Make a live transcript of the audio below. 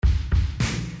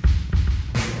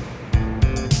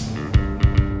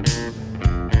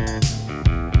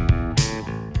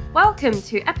Welcome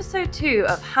to episode 2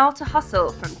 of How to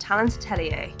Hustle from Talent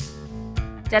Atelier.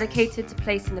 Dedicated to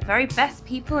placing the very best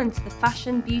people into the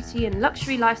fashion, beauty and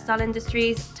luxury lifestyle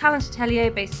industries, Talent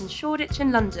Atelier based in Shoreditch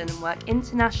in London and work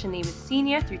internationally with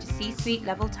senior through to C-suite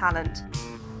level talent.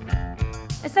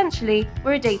 Essentially,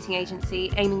 we're a dating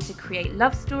agency aiming to create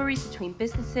love stories between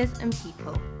businesses and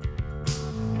people.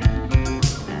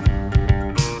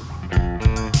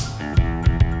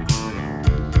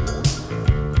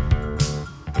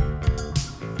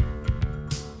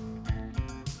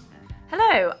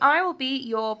 Hello, I will be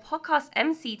your podcast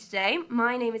MC today.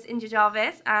 My name is India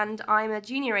Jarvis and I'm a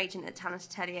junior agent at Talent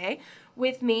Atelier.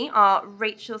 With me are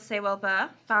Rachel Saywell-Burr,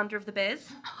 founder of The Biz.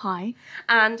 Hi.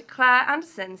 And Claire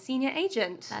Anderson, senior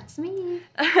agent. That's me.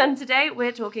 And today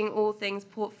we're talking all things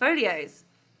portfolios.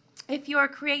 If you're a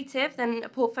creative, then a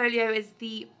portfolio is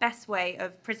the best way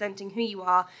of presenting who you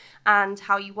are and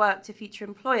how you work to future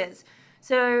employers.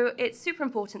 So it's a super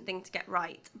important thing to get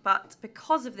right, but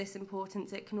because of this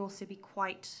importance, it can also be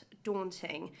quite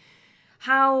daunting.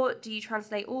 How do you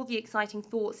translate all the exciting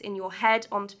thoughts in your head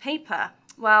onto paper?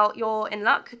 Well, you're in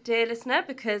luck, dear listener,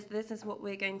 because this is what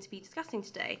we're going to be discussing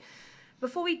today.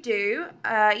 Before we do,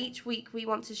 each week we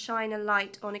want to shine a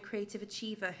light on a creative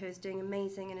achiever who is doing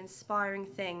amazing and inspiring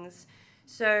things.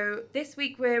 So this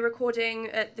week we're recording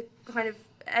at the kind of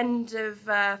end of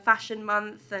fashion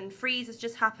month, and Freeze has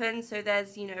just happened, so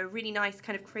there's a really nice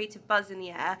kind of creative buzz in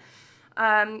the air.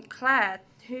 Claire,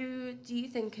 who do you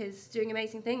think is doing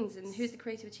amazing things, and who's the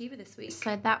creative achiever this week?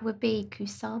 So that would be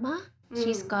Kusama.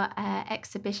 She's got an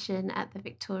exhibition at the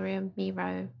Victoria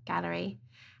Miro Gallery.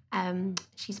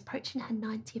 She's approaching her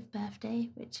 90th birthday,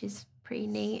 which is pretty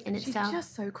neat in itself. She's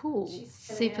just so cool. She's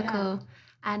super cool.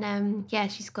 And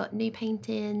she's got new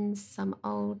paintings, some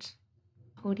oldies,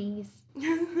 Oldies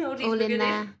all but in goodies.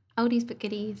 there. Oldies but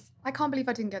goodies. I can't believe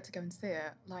I didn't get to go and see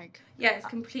it. It's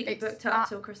completely booked up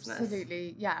till Christmas.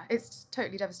 Absolutely, yeah. It's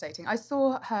totally devastating. I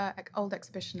saw her old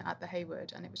exhibition at the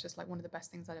Hayward, and it was just like one of the best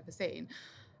things I'd ever seen.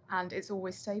 And it's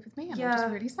always stayed with me, and I'm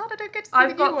just really sad I don't get to see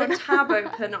I've the new got one. the tab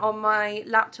open on my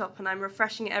laptop, and I'm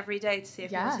refreshing it every day to see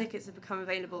if more tickets have become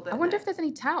available. But I wonder if there's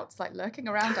any touts lurking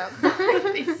around us.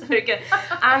 It'd be so good.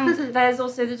 And there's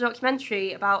also the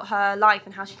documentary about her life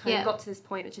and how she kind of got to this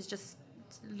point, which is just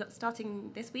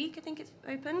starting this week. I think it's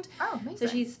opened. Oh, amazing. So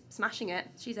she's smashing it.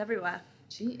 She's everywhere.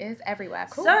 She is everywhere.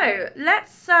 Cool. So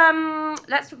let's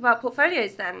talk about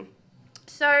portfolios then.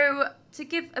 So to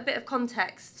give a bit of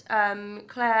context,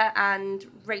 Claire and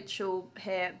Rachel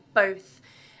here both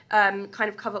kind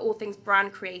of cover all things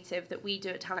brand creative that we do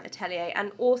at Talent Atelier,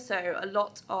 and also a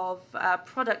lot of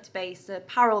product-based,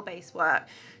 apparel-based work.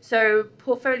 So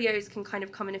portfolios can kind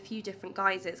of come in a few different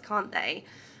guises, can't they?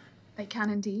 They can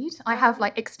indeed. I have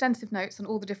extensive notes on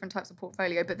all the different types of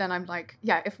portfolio, but then I'm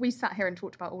if we sat here and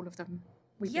talked about all of them,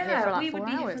 we'd be here for we 4 would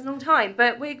be hours. here for a long time.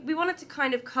 But we wanted to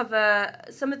kind of cover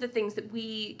some of the things that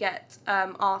we get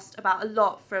asked about a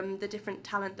lot from the different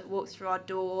talent that walks through our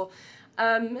door,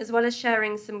 as well as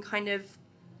sharing some kind of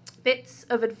bits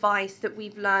of advice that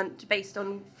we've learned based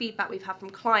on feedback we've had from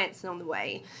clients along the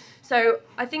way. So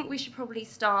I think we should probably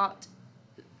start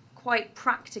quite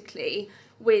practically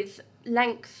with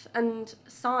length and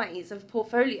size of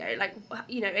portfolio.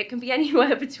 It can be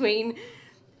anywhere between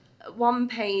a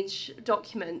 1-page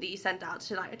document that you send out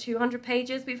to 200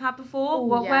 pages we've had before.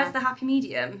 Where's the happy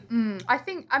medium? I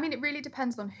think, it really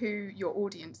depends on who your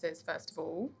audience is, first of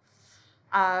all.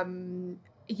 And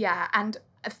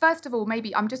first of all,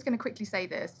 maybe I'm just going to quickly say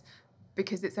this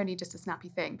because it's only just a snappy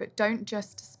thing, but don't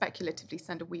just speculatively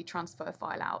send a WeTransfer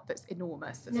file out that's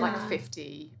enormous. It's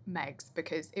 50 megs,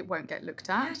 because it won't get looked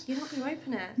at. You're not going to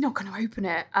open it. Not going to open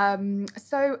it.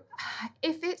 So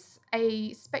if it's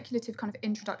a speculative kind of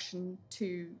introduction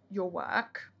to your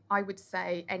work, I would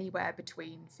say anywhere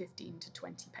between 15 to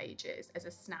 20 pages as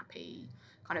a snappy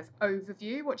kind of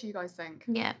overview. What do you guys think?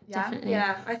 Yeah, definitely.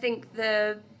 Yeah, I think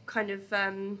the kind of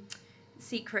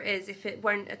secret is if it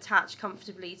won't attach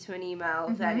comfortably to an email,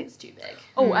 then it's too big.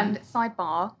 Oh, and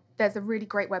sidebar, there's a really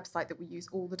great website that we use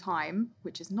all the time,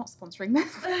 which is not sponsoring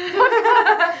this.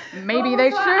 Maybe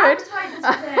they should.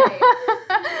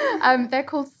 They're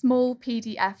called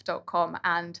smallpdf.com,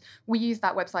 and we use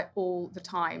that website all the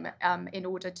time in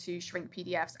order to shrink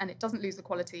PDFs, and it doesn't lose the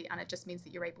quality, and it just means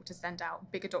that you're able to send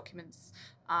out bigger documents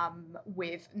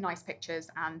with nice pictures,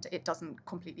 and it doesn't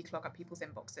completely clog up people's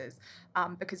inboxes.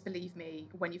 Because believe me,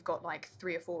 when you've got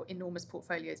 3 or 4 enormous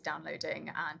portfolios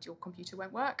downloading and your computer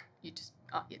won't work, you just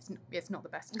it's not the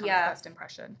best kind of first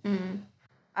impression.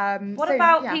 What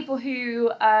about people who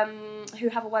have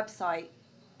a website?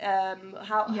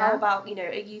 How about,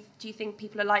 do you think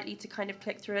people are likely to kind of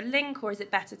click through a link, or is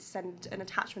it better to send an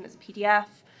attachment as a PDF?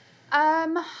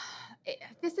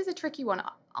 This is a tricky one.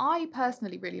 I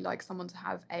personally really like someone to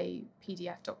have a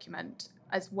PDF document,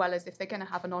 as well as if they're going to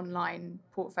have an online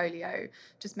portfolio,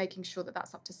 just making sure that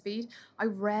that's up to speed. I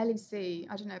rarely see,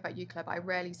 I don't know about you, Claire, but I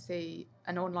rarely see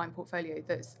an online portfolio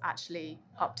that's actually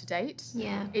up to date.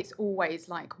 Yeah. It's always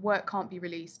like work can't be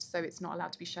released, so it's not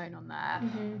allowed to be shown on there,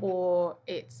 Mm-hmm. or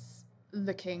it's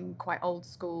looking quite old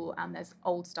school and there's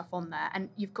old stuff on there. And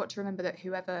you've got to remember that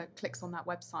whoever clicks on that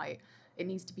website, it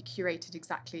needs to be curated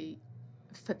exactly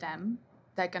for them.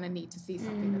 They're going to need to see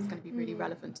something that's going to be really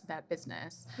relevant to their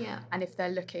business. Yeah. And if they're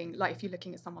looking, like if you're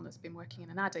looking at someone that's been working in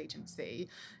an ad agency,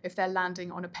 if they're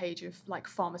landing on a page of like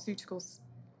pharmaceuticals,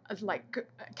 like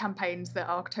campaigns that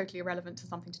are totally irrelevant to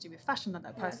something to do with fashion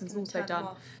that person's also done,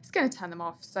 it's going to turn them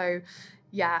off. So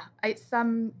yeah, it's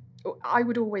I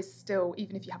would always still,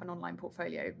 even if you have an online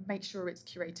portfolio, make sure it's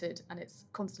curated and it's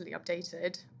constantly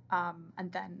updated. And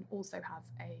then also have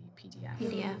a PDF.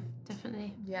 PDF,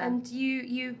 definitely. Yeah. And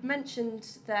you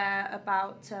mentioned there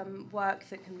about work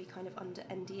that can be kind of under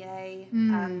NDA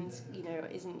and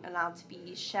isn't allowed to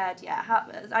be shared yet.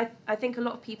 I think a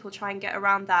lot of people try and get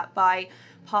around that by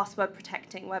password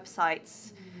protecting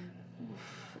websites.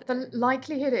 The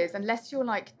likelihood is, unless you're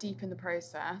like deep in the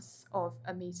process of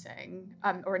a meeting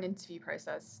or an interview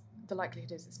process, the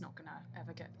likelihood is it's not going to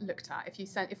ever get looked at.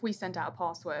 If we send out a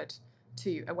password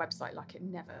to a website, like it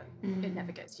never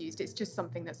gets used. It's just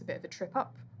something that's a bit of a trip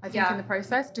up, I think, in the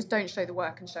process. Just don't show the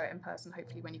work and show it in person,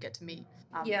 hopefully, when you get to meet.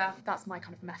 That's my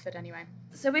kind of method anyway.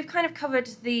 So we've kind of covered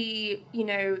the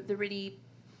really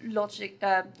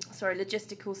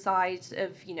logistical side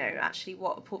of actually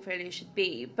what a portfolio should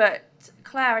be. But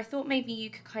Claire, I thought maybe you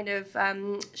could kind of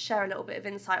share a little bit of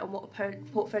insight on what a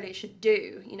portfolio should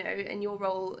do. In your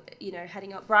role,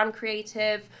 heading up brand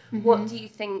creative, what do you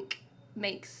think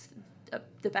makes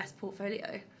the best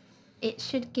portfolio? It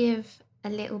should give a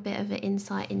little bit of an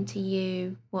insight into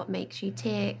you, what makes you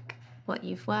tick, what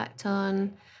you've worked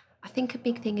on. I think a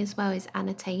big thing as well is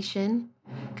annotation,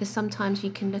 because sometimes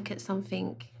you can look at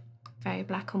something very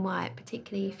black and white,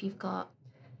 particularly if you've got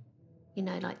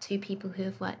like two people who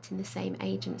have worked in the same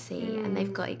agency and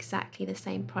they've got exactly the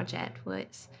same project, where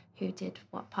it's who did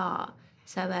what part.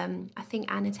 So I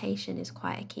think annotation is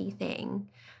quite a key thing.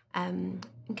 And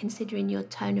considering your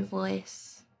tone of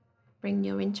voice, bring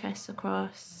your interests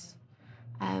across.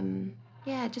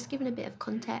 Just giving a bit of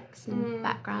context and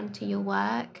background to your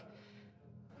work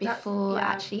before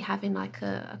actually having like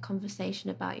a conversation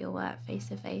about your work face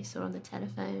to face or on the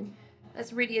telephone.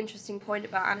 That's a really interesting point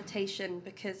about annotation,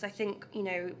 because I think,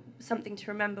 something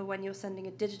to remember when you're sending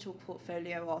a digital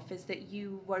portfolio off is that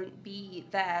you won't be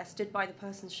there stood by the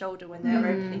person's shoulder when they're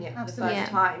opening it for the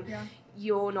first time. Yeah.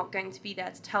 You're not going to be there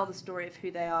to tell the story of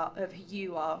who they are, of who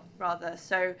you are, rather.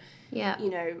 So,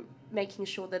 making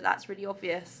sure that that's really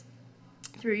obvious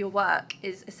through your work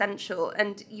is essential.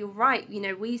 And you're right,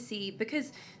 we see,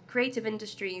 because creative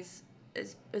industries,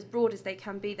 as broad as they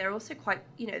can be, they're also quite,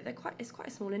 it's quite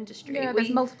a small industry. Yeah,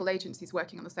 there's multiple agencies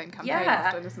working on the same campaign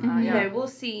often, isn't there? Yeah. We'll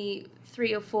see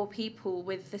 3 or 4 people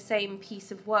with the same piece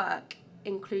of work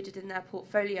included in their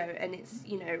portfolio, and it's,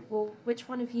 well, which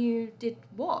one of you did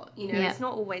what? It's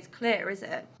not always clear, is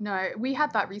it? No, we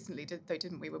had that recently,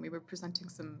 didn't we, when we were presenting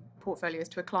some portfolios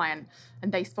to a client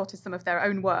and they spotted some of their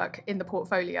own work in the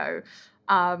portfolio,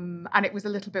 and it was a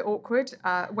little bit awkward,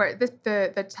 where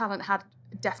the talent had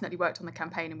definitely worked on the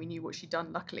campaign and we knew what she'd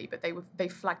done, luckily, but they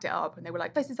flagged it up and they were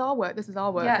like, this is our work,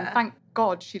 and thank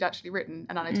God she'd actually written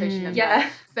an annotation in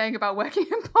there saying about working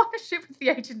in partnership with the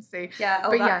agency. That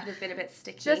could have been a bit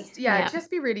sticky. Just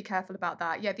be really careful about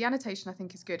that. The annotation I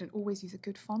think is good, and always use a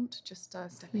good font. Just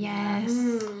stepping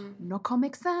in. No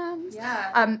Comic Sans.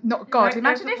 Not God,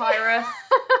 imagine no papyrus.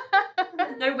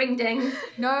 No wingdings.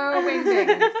 No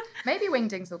wingdings. Maybe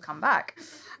wingdings will come back.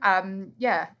 I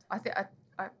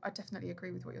definitely agree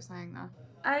with what you're saying there.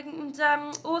 And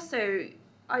also,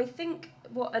 I think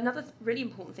another really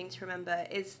important thing to remember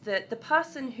is that the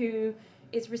person who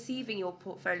is receiving your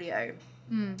portfolio,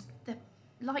 they're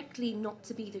likely not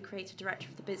to be the creative director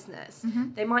of the business.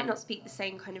 They might not speak the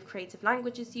same kind of creative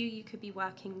language as you. You could be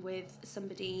working with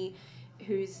somebody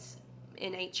who's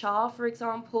in HR, for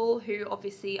example, who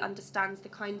obviously understands the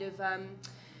kind of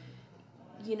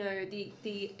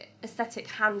the aesthetic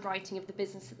handwriting of the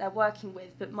business that they're working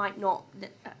with, but might not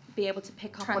be able to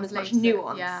pick up on as much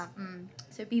nuance.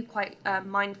 So be quite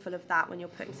mindful of that when you're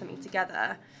putting something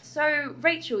together. So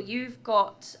Rachel, you've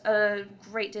got a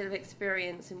great deal of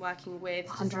experience in working with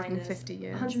 150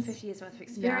 years. 150 years worth of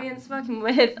experience working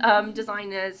with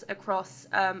designers across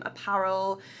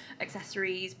apparel,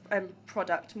 accessories, and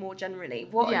product more generally.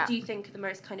 What do you think are the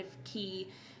most kind of key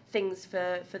things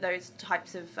for those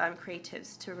types of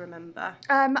creatives to remember?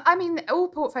 I mean, all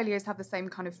portfolios have the same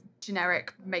kind of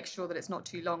generic, make sure that it's not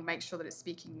too long, make sure that it's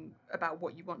speaking about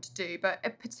what you want to do. But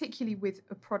particularly with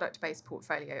a product-based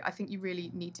portfolio, I think you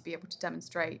really need to be able to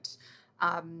demonstrate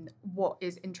what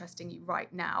is interesting you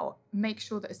right now. Make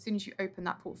sure that as soon as you open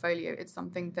that portfolio, it's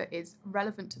something that is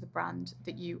relevant to the brand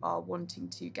that you are wanting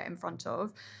to get in front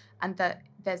of, and that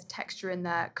there's texture in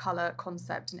there, colour,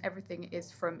 concept, and everything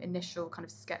is from initial kind of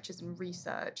sketches and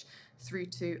research through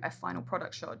to a final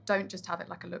product shot. Don't just have it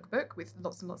like a lookbook with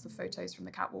lots and lots of photos from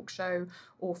the catwalk show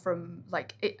or from a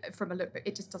lookbook.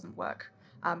 It just doesn't work.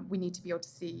 We need to be able to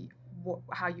see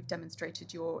how you've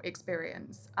demonstrated your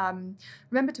experience.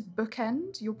 Remember to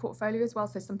bookend your portfolio as well.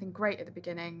 So something great at the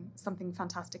beginning, something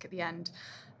fantastic at the end.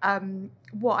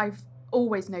 What I've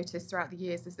always noticed throughout the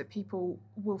years is that people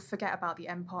will forget about the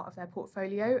end part of their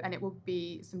portfolio, and it will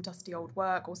be some dusty old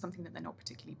work or something that they're not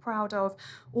particularly proud of,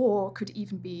 or could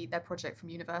even be their project from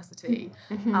university.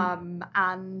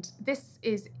 And this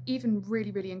is even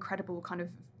really, really incredible kind of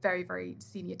very, very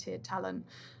senior tiered talent.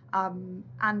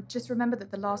 And just remember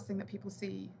that the last thing that people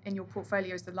see in your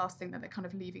portfolio is the last thing that they're kind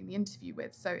of leaving the interview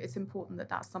with. So it's important that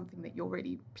that's something that you're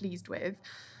really pleased with.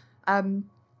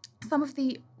 Some of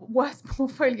the worst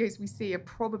portfolios we see are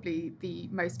probably the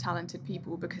most talented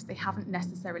people because they haven't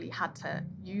necessarily had to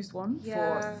use one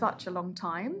for such a long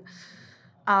time.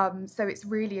 So it's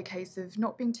really a case of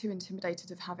not being too intimidated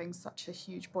of having such a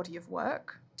huge body of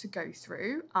work to go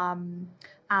through,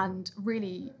 and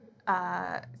really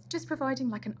just providing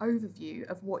like an overview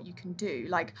of what you can do.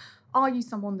 Like, are you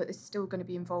someone that is still going to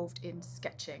be involved in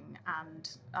sketching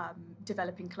and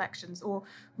developing collections, or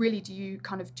really do you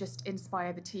kind of just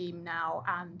inspire the team now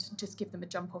and just give them a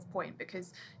jump off point?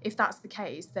 Because if that's the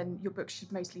case, then your book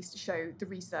should mostly show the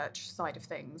research side of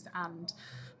things and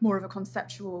more of a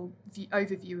conceptual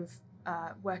overview of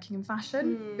working in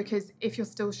fashion. Because if you're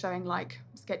still showing like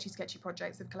sketchy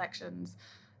projects of collections,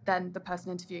 then the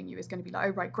person interviewing you is going to be like, oh,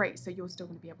 right, great, so you're still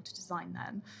going to be able to design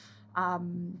then.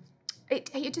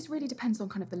 It just really depends on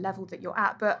kind of the level that you're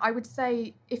at. But I would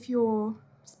say if you're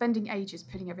spending ages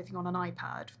putting everything on an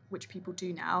iPad, which people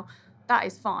do now, that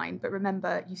is fine. But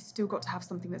remember, you've still got to have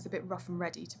something that's a bit rough and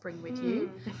ready to bring with you.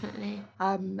 Definitely.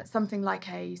 Something like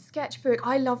a sketchbook.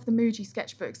 I love the Muji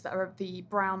sketchbooks that are the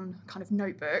brown kind of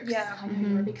notebooks. Yeah. I know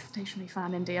you're a big stationery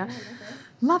fan, India.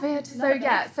 Love it.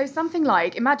 So something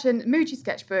like, imagine Muji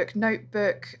sketchbook,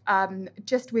 notebook,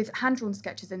 just with hand-drawn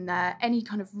sketches in there, any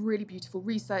kind of really beautiful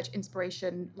research,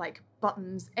 inspiration, like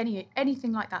buttons,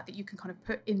 anything like that you can kind of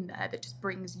put in there that just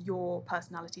brings your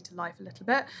personality to life a little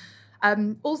bit.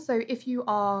 Also, if you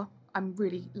are, I'm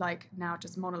really like now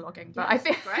just monologuing, but I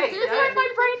think it's like my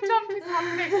brain dump is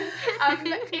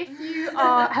happening. If you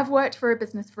have worked for a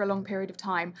business for a long period of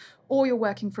time, or you're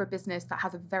working for a business that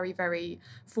has a very, very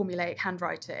formulaic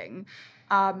handwriting,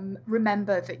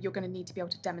 remember that you're going to need to be able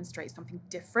to demonstrate something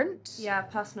different. Yeah,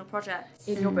 personal projects.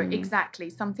 In your book, exactly.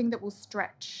 Something that will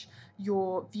stretch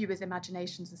your viewers'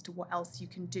 imaginations as to what else you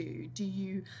can do. Do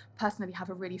you personally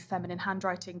have a really feminine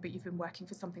handwriting, but you've been working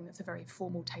for something that's a very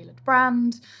formal, tailored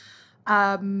brand?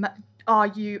 Are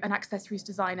you an accessories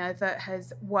designer that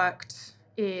has worked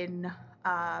in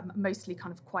mostly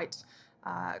kind of quite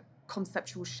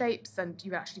conceptual shapes, and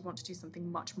you actually want to do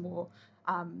something much more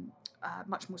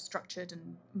structured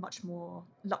and much more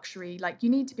luxury? Like, you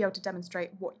need to be able to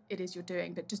demonstrate what it is you're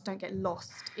doing, but just don't get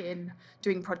lost in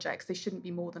doing projects. They shouldn't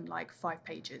be more than like 5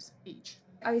 pages each.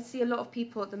 I see a lot of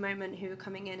people at the moment who are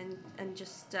coming in and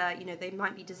just, they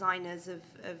might be designers of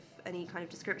any kind of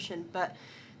description, but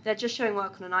they're just showing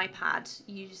work on an iPad.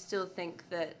 You still think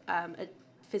that a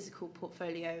physical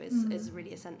portfolio is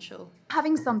really essential.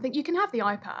 Having something, you can have the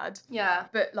iPad, yeah,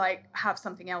 but like have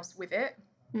something else with it.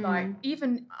 Like,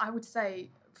 even I would say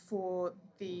for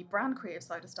the brand creative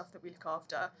side of stuff that we look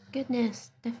after,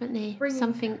 Goodness, definitely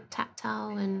something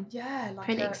tactile and like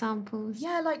print examples.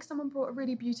 Yeah, like someone brought a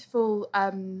really beautiful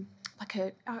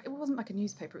it wasn't like a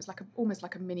newspaper, it was like almost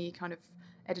like a mini kind of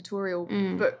editorial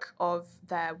book of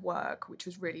their work, which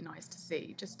was really nice to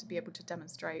see, just to be able to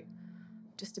demonstrate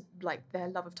like their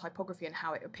love of typography and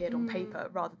how it appeared on paper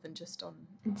rather than just on.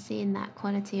 And seeing that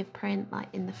quality of print like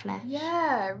in the flesh.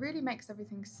 Yeah, it really makes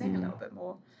everything sing a little bit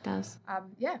more. It does.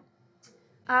 Yeah.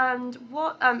 And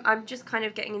what I'm just kind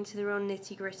of getting into the real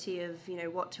nitty gritty of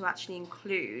what to actually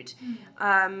include.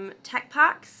 Tech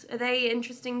packs, are they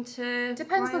interesting to?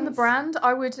 Depends on the brand.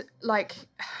 I would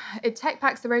tech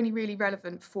packs are only really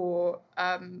relevant for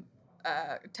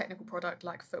technical product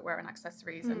like footwear and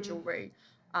accessories and jewelry.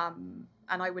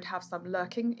 And I would have some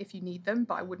lurking if you need them,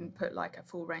 but I wouldn't put like a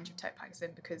full range of tech packs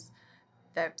in, because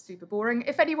they're super boring.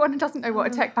 If anyone doesn't know what a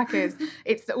tech pack is,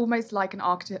 it's almost like an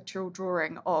architectural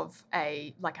drawing of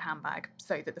a handbag,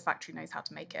 so that the factory knows how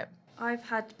to make it. I've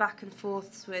had back and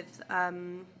forths with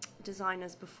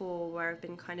designers before where I've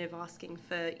been kind of asking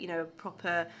for, a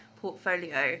proper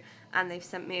portfolio, and they've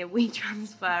sent me a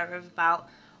WeTransfer of about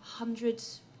 100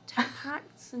 tech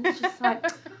packs, and it's just like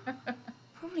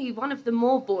probably one of the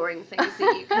more boring things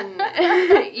that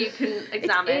you can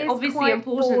examine. Obviously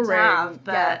important boring. To have,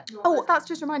 but that's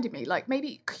just reminded me.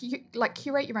 Maybe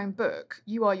curate your own book.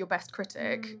 You are your best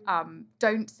critic.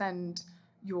 Don't send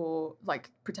your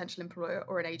potential employer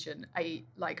or an agent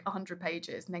 100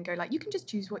 pages and then go you can just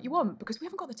choose what you want, because we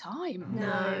haven't got the time.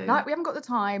 No. We haven't got the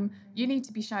time. You need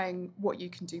to be showing what you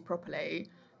can do properly.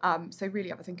 So really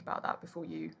have a think about that before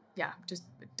you just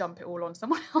dump it all on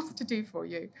someone else to do for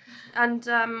you. And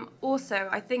also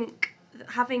I think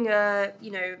having a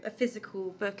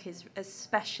physical book is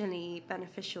especially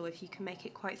beneficial if you can make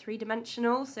it quite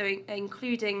three-dimensional, so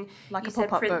including like you a said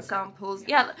pop-up print book. Samples, put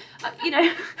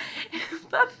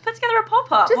together a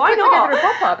pop-up. Just Why put not? Together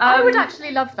a pop-up. I would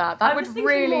actually love that. That would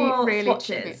really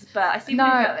swatches, me. But I see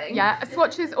where you're going. Yeah,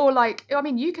 swatches, or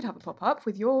you could have a pop-up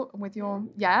with your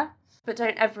But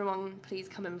don't everyone please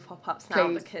come in with pop-ups now,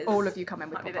 please, because all of you come in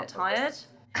with might pop-ups. be a bit tired.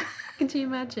 Can you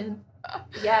imagine?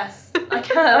 Yes, I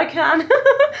can.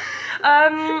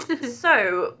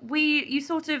 So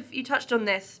you touched on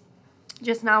this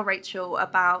just now, Rachel,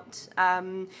 about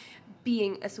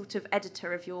being a sort of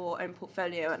editor of your own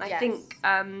portfolio, and I think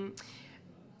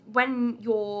when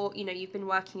you've been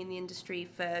working in the industry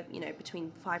for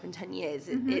between 5 and 10 years,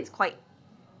 it's quite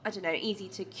easy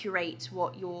to curate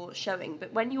what you're showing.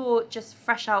 But when you're just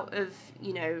fresh out of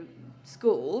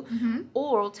school,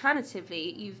 or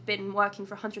alternatively you've been working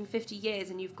for 150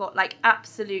 years and you've got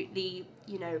absolutely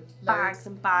bags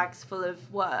and bags full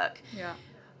of work,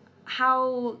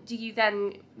 how do you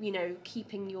then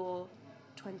keeping your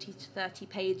 20 to 30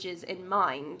 pages in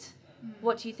mind,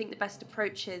 what do you think the best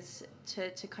approach is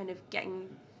to kind of getting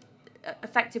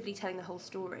effectively telling the whole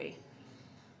story?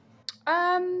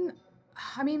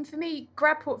 For me,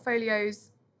 grad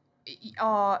portfolios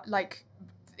are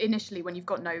initially, when you've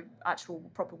got no actual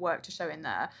proper work to show in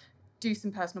there, do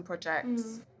some personal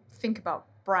projects, think about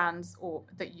brands or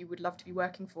that you would love to be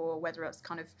working for, whether it's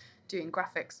kind of doing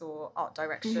graphics or art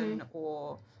direction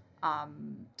or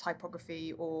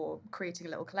typography or creating a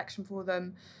little collection for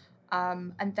them,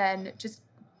 and then just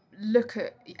look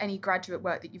at any graduate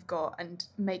work that you've got and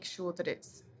make sure that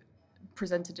it's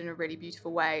presented in a really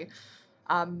beautiful way.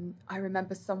 I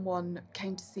remember someone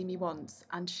came to see me once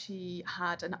and she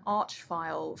had an arch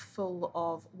file full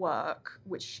of work,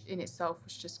 which in itself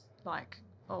was just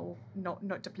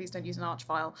please don't use an arch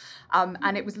file.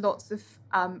 And it was lots of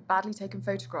badly taken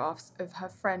photographs of her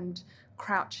friend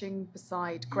crouching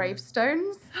beside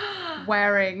gravestones,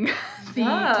 wearing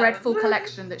the dreadful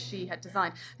collection that she had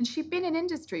designed. And she'd been in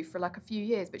industry for a few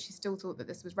years, but she still thought that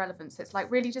this was relevant. So it's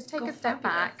really just take a step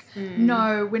back.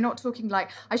 No, we're not talking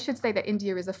I should say that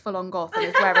India is a full-on goth and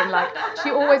is wearing she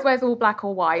always wears all black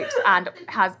or white and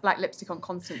has black lipstick on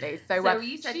constantly. So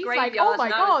you said she's graveyard, oh my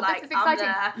God, this is exciting.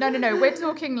 No, we're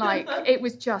talking it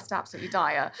was just absolutely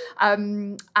dire.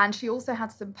 And she also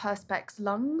had some Perspex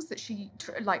lungs that she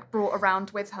brought around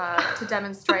with her to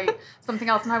demonstrate something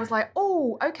else, and I was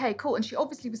oh, okay, cool. And she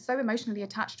obviously was so emotionally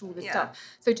attached to all this stuff.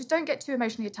 So just don't get too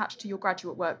emotionally attached to your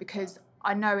graduate work, because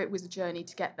I know it was a journey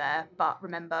to get there, but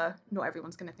remember, not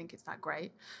everyone's going to think it's that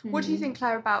great. What do you think,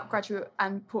 Claire, about graduate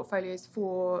and portfolios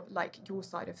for your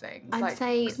side of things? I'd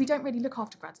say, because we don't really look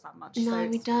after grads that much. No,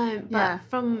 we don't. But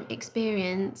from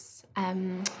experience,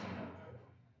 kind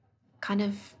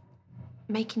of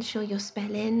making sure you're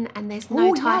spelling and there's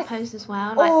no typos as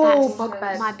well.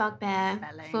 That's my bugbear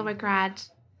for a grad,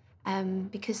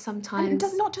 because sometimes...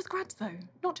 And not just grads though,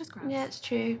 not just grads. Yeah, it's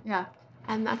true. Yeah.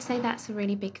 I'd say that's a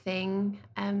really big thing,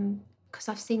 because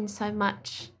I've seen so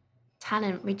much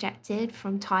talent rejected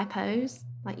from typos.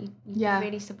 You'd be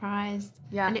really surprised.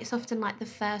 Yeah. And it's often the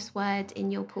first word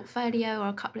in your portfolio or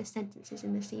a couple of sentences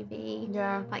in the CV.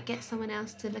 Yeah. Get someone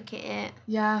else to look at it.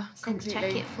 Yeah, sense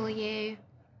check it for you.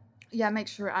 Yeah, make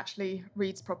sure it actually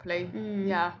reads properly.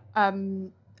 Yeah.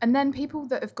 And then people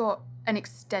that have got an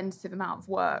extensive amount of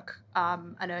work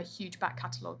and a huge back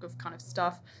catalogue of kind of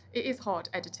stuff, it is hard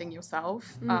editing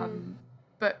yourself.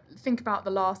 But think about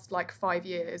the last 5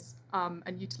 years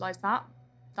and utilise that.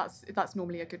 That's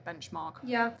normally a good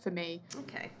benchmark for me.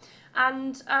 Okay.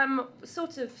 And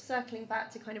sort of circling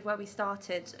back to kind of where we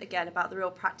started again about the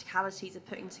real practicalities of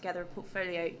putting together a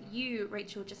portfolio, you,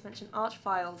 Rachel, just mentioned arch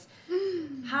files.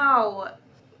 How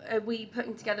we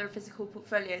putting together a physical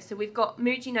portfolio? So we've got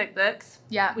Muji notebooks.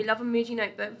 Yeah. We love a Muji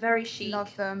notebook. Very chic.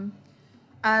 Love them.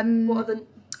 What are the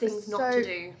things not to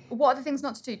do? What are the things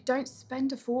not to do? Don't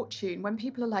spend a fortune. When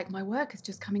people are like, my work is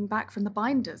just coming back from the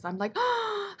binders, I'm like,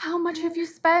 oh, how much have you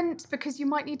spent? Because you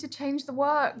might need to change the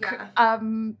work. Yeah.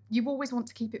 You always want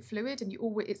to keep it fluid, and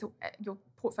your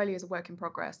portfolio is a work in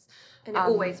progress. And it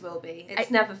always will be.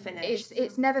 It's never finished.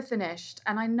 It's never finished.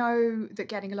 And I know that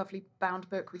getting a lovely bound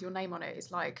book with your name on it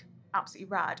is like absolutely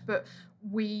rad. But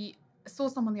we saw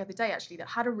someone the other day actually that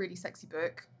had a really sexy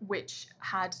book which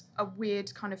had a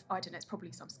weird kind of, I don't know, it's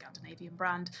probably some Scandinavian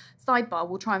brand. Sidebar,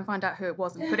 we'll try and find out who it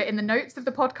was and put it in the notes of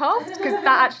the podcast, because that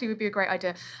actually would be a great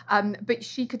idea. But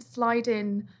she could slide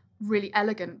in really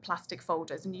elegant plastic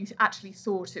folders, and you actually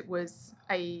thought it was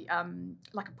a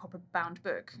like a proper bound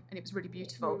book, and it was really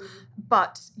beautiful.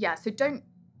 But yeah, so don't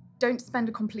spend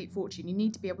a complete fortune. You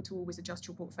need to be able to always adjust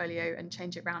your portfolio and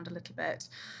change it around a little bit.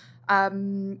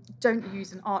 Don't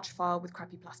use an arch file with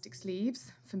crappy plastic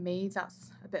sleeves. For me,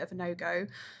 that's a bit of a no-go.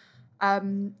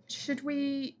 Should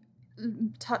we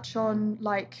touch on,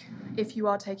 like, if you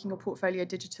are taking your portfolio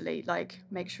digitally, like,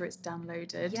 make sure it's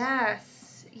downloaded?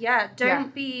 Yes. Yeah,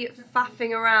 don't be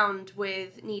faffing around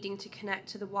with needing to connect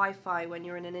to the Wi-Fi when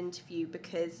you're in an interview,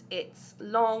 because it's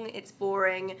long, it's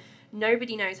boring.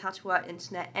 Nobody knows how to work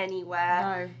internet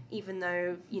anywhere, even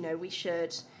though, we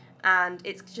should. And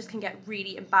it just can get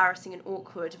really embarrassing and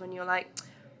awkward when you're like,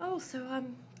 oh, so I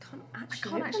can't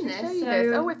actually show you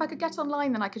this. Oh, if I could get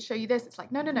online, then I could show you this. It's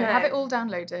like, no. Have it all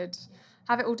downloaded.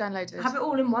 Have it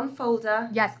all in one folder.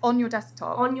 Yes, on your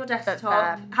desktop.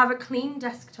 Have a clean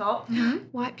desktop. Mm-hmm.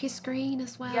 Wipe your screen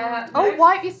as well. Yeah.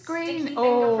 Wipe your screen.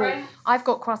 I've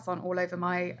got croissant all over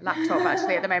my laptop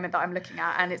actually at the moment that I'm looking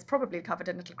at, and it's probably covered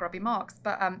in little grubby marks.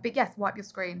 But yes, wipe your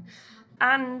screen.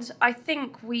 And I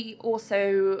think we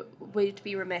also would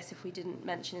be remiss if we didn't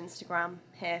mention Instagram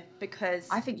here, because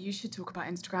I think you should talk about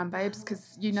Instagram, babes,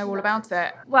 because you know all about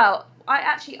it. Well,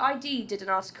 ID did an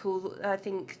article, I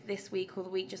think this week or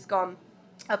the week just gone,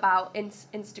 about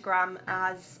Instagram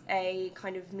as a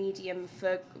kind of medium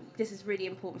for, this is really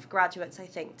important for graduates, I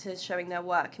think, to showing their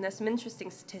work. And there's some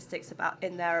interesting statistics about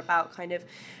kind of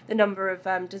the number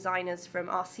of designers from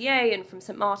RCA and from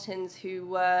St. Martin's who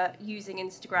were using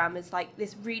Instagram as like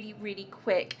this really, really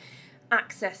quick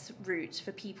access route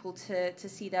for people to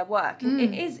see their work.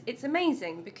 And it's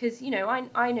amazing because,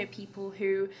 I know people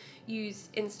who use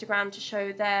Instagram to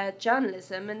show their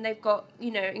journalism, and they've got,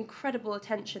 incredible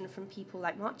attention from people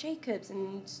like Marc Jacobs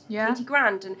and Katie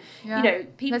Grand, and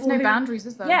people. There's no boundaries,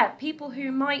 is there? Yeah, people who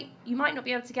you might not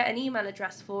be able to get an email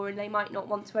address for, and they might not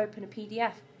want to open a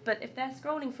PDF, but if they're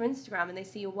scrolling for Instagram and they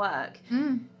see your work,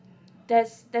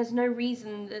 there's no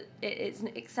reason that it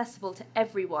isn't accessible to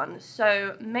everyone.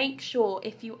 So make sure,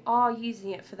 if you are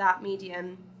using it for that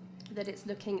medium, that it's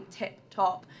looking tip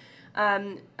top.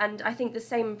 And I think the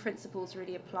same principles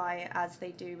really apply as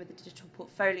they do with the digital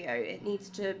portfolio. It needs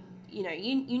to, you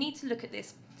need to look at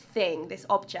this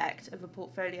object of a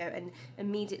portfolio and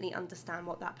immediately understand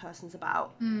what that person's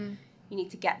about. You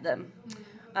need to get them.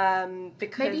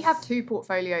 Because maybe have two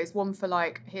portfolios, one for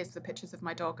like, here's the pictures of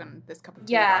my dog and this cup of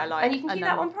tea that I like, and you can keep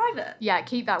that one private. Yeah,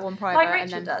 keep that one private, like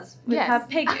Rachel does with her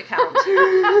pig account.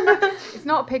 It's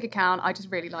not a pig account. I just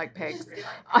really like pigs.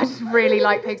 I just really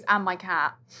like pigs and my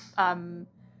cat.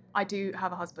 I do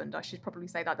have a husband. I should probably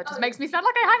say that. That just makes me sound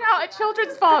like I hang out at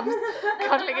children's farms,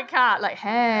 cuddling a cat. Like,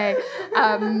 hey.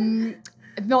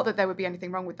 Not that there would be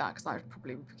anything wrong with that, because I would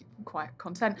probably be quite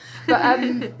content. But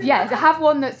to have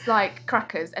one that's like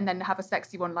crackers, and then have a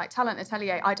sexy one like Talent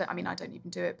Atelier. I don't even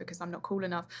do it because I'm not cool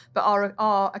enough. But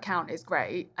our account is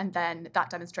great, and then that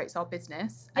demonstrates our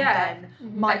business. And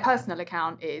then my personal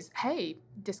account is, hey,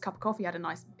 this cup of coffee had a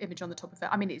nice image on the top of it.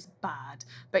 I mean, it's bad,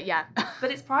 but yeah.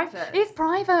 But it's private. It's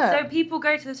private. So people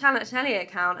go to the Talent Atelier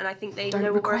account, and I think they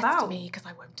know what we're about. Don't request me, because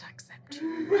I won't accept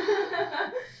you.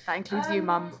 That includes you,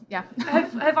 Mum. Yeah.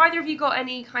 Have either of you got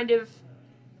any kind of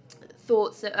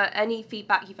thoughts, any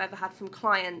feedback you've ever had from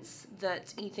clients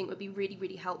that you think would be really,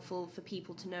 really helpful for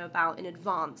people to know about in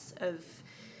advance of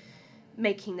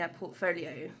making their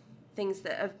portfolio? Things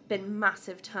that have been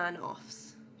massive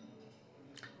turn-offs?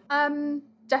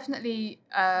 Definitely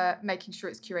making sure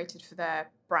it's curated for their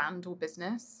brand or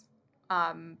business.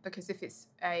 Because if it's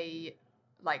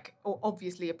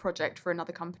obviously a project for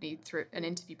another company through an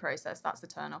interview process, that's a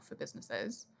turn-off for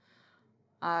businesses.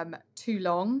 Too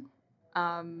long.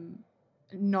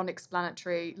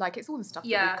 Non-explanatory, like it's all the stuff that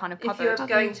we've kind of covered. If you're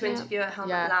going to interview at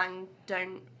Helmut Lang,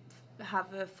 don't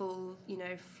have a full,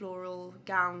 floral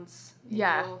gowns.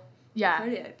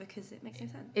 portfolio because it makes no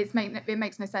sense. It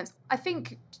makes no sense. I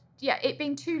think, it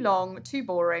being too long, too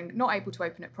boring, not able to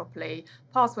open it properly,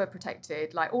 password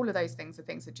protected, like all of those things are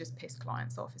things that just piss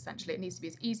clients off, essentially. It needs to be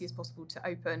as easy as possible to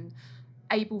open,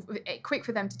 quick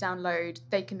for them to download.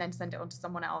 They can then send it on to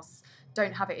someone else.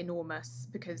 Don't have it enormous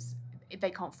because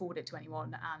they can't forward it to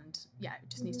anyone, and it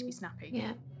just needs to be snappy.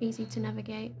 Yeah, easy to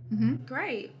navigate.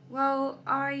 Great. Well,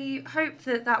 I hope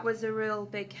that was a real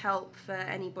big help for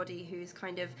anybody who's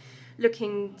kind of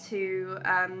looking to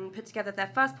put together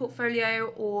their first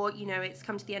portfolio, or it's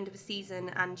come to the end of a season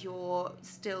and you're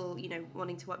still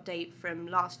wanting to update from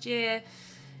last year.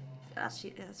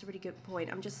 Actually, that's a really good point.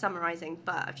 I'm just summarising,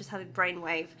 but I've just had a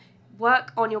brainwave.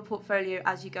 Work on your portfolio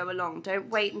as you go along. Don't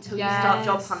wait until you start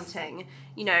job hunting.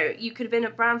 You could have been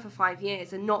at brand for 5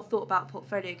 years and not thought about a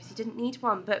portfolio because you didn't need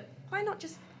one, but why not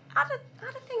just add a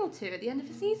thing or two at the end of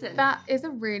the season? That is a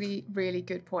really, really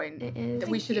good point. It is.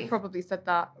 We should have probably said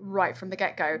that right from the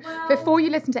get-go. Well, before you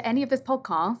listen to any of this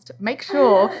podcast, make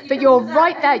sure that you're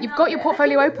right there. You've got your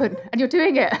portfolio open and you're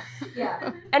doing it.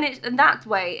 Yeah. And that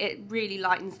way, it really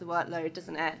lightens the workload,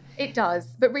 doesn't it? It does.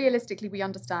 But realistically, we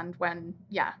understand when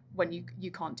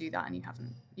you can't do that and you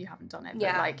haven't done it.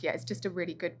 But it's just a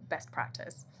really good best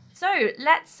practice. So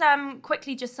let's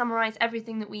quickly just summarise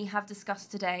everything that we have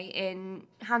discussed today in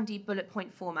handy bullet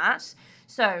point format.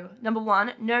 So, number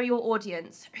 1, know your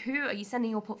audience. Who are you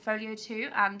sending your portfolio to?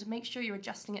 And make sure you're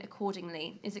adjusting it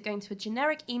accordingly. Is it going to a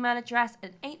generic email address,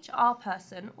 an HR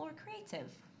person, or a creative?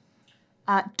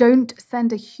 Don't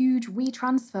send a huge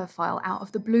WeTransfer file out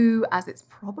of the blue, as it's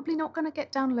probably not going to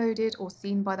get downloaded or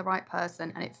seen by the right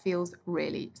person, and it feels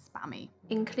really spammy.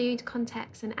 Include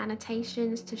context and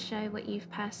annotations to show what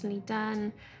you've personally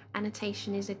done.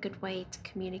 Annotation is a good way to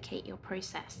communicate your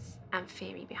process and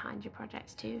theory behind your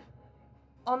projects too.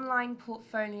 Online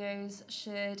portfolios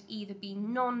should either be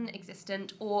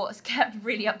non-existent or kept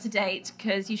really up to date,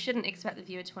 because you shouldn't expect the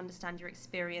viewer to understand your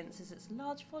experience, as it's a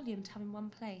large volume to have in one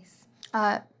place.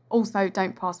 Also,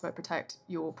 don't password protect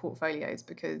your portfolios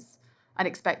and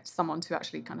expect someone to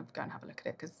actually kind of go and have a look at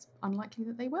it, because unlikely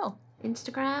that they will.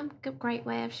 Instagram, great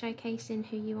way of showcasing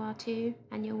who you are too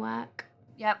and your work.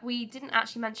 Yeah, we didn't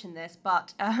actually mention this,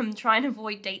 but try and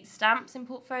avoid date stamps in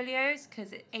portfolios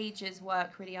because it ages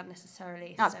work really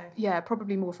unnecessarily.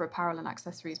 Probably more for apparel and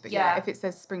accessories. But if it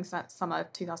says spring summer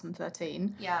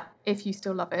 2013, if you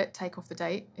still love it, take off the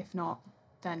date. If not,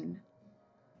 then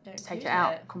don't take it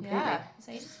out completely. Yeah, it's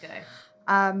ages ago.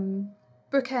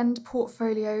 Bookend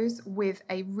portfolios with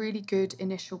a really good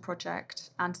initial project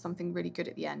and something really good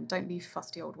at the end. Don't leave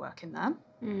fusty old work in there.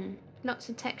 Lots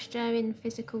of texture in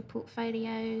physical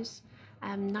portfolios.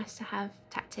 Nice to have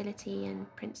tactility and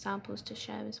print samples to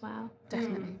show as well.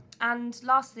 Definitely. And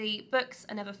lastly, books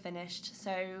are never finished,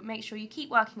 so make sure you keep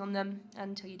working on them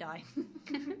until you die.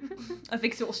 Of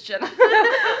exhaustion.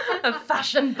 Of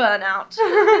fashion burnout.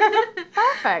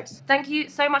 Perfect. Thank you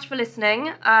so much for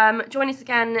listening. Join us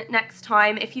again next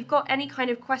time. If you've got any kind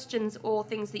of questions or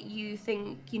things that you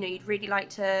think you'd really like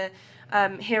to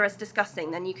hear us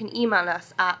discussing, then you can email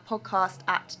us at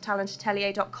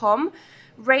podcast@talentatelier.com.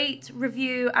 Rate,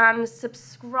 review, and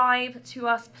subscribe to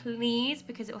us, please,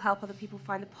 because it will help other people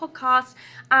find the podcast.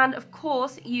 And of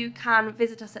course, you can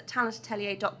visit us at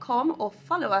talentatelier.com or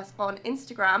follow us on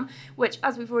Instagram, which,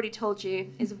 as we've already told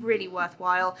you, is really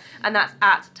worthwhile, and that's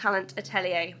at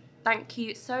talentatelier. Thank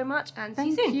you so much, and see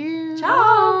you soon. Thank you.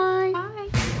 Ciao. Bye.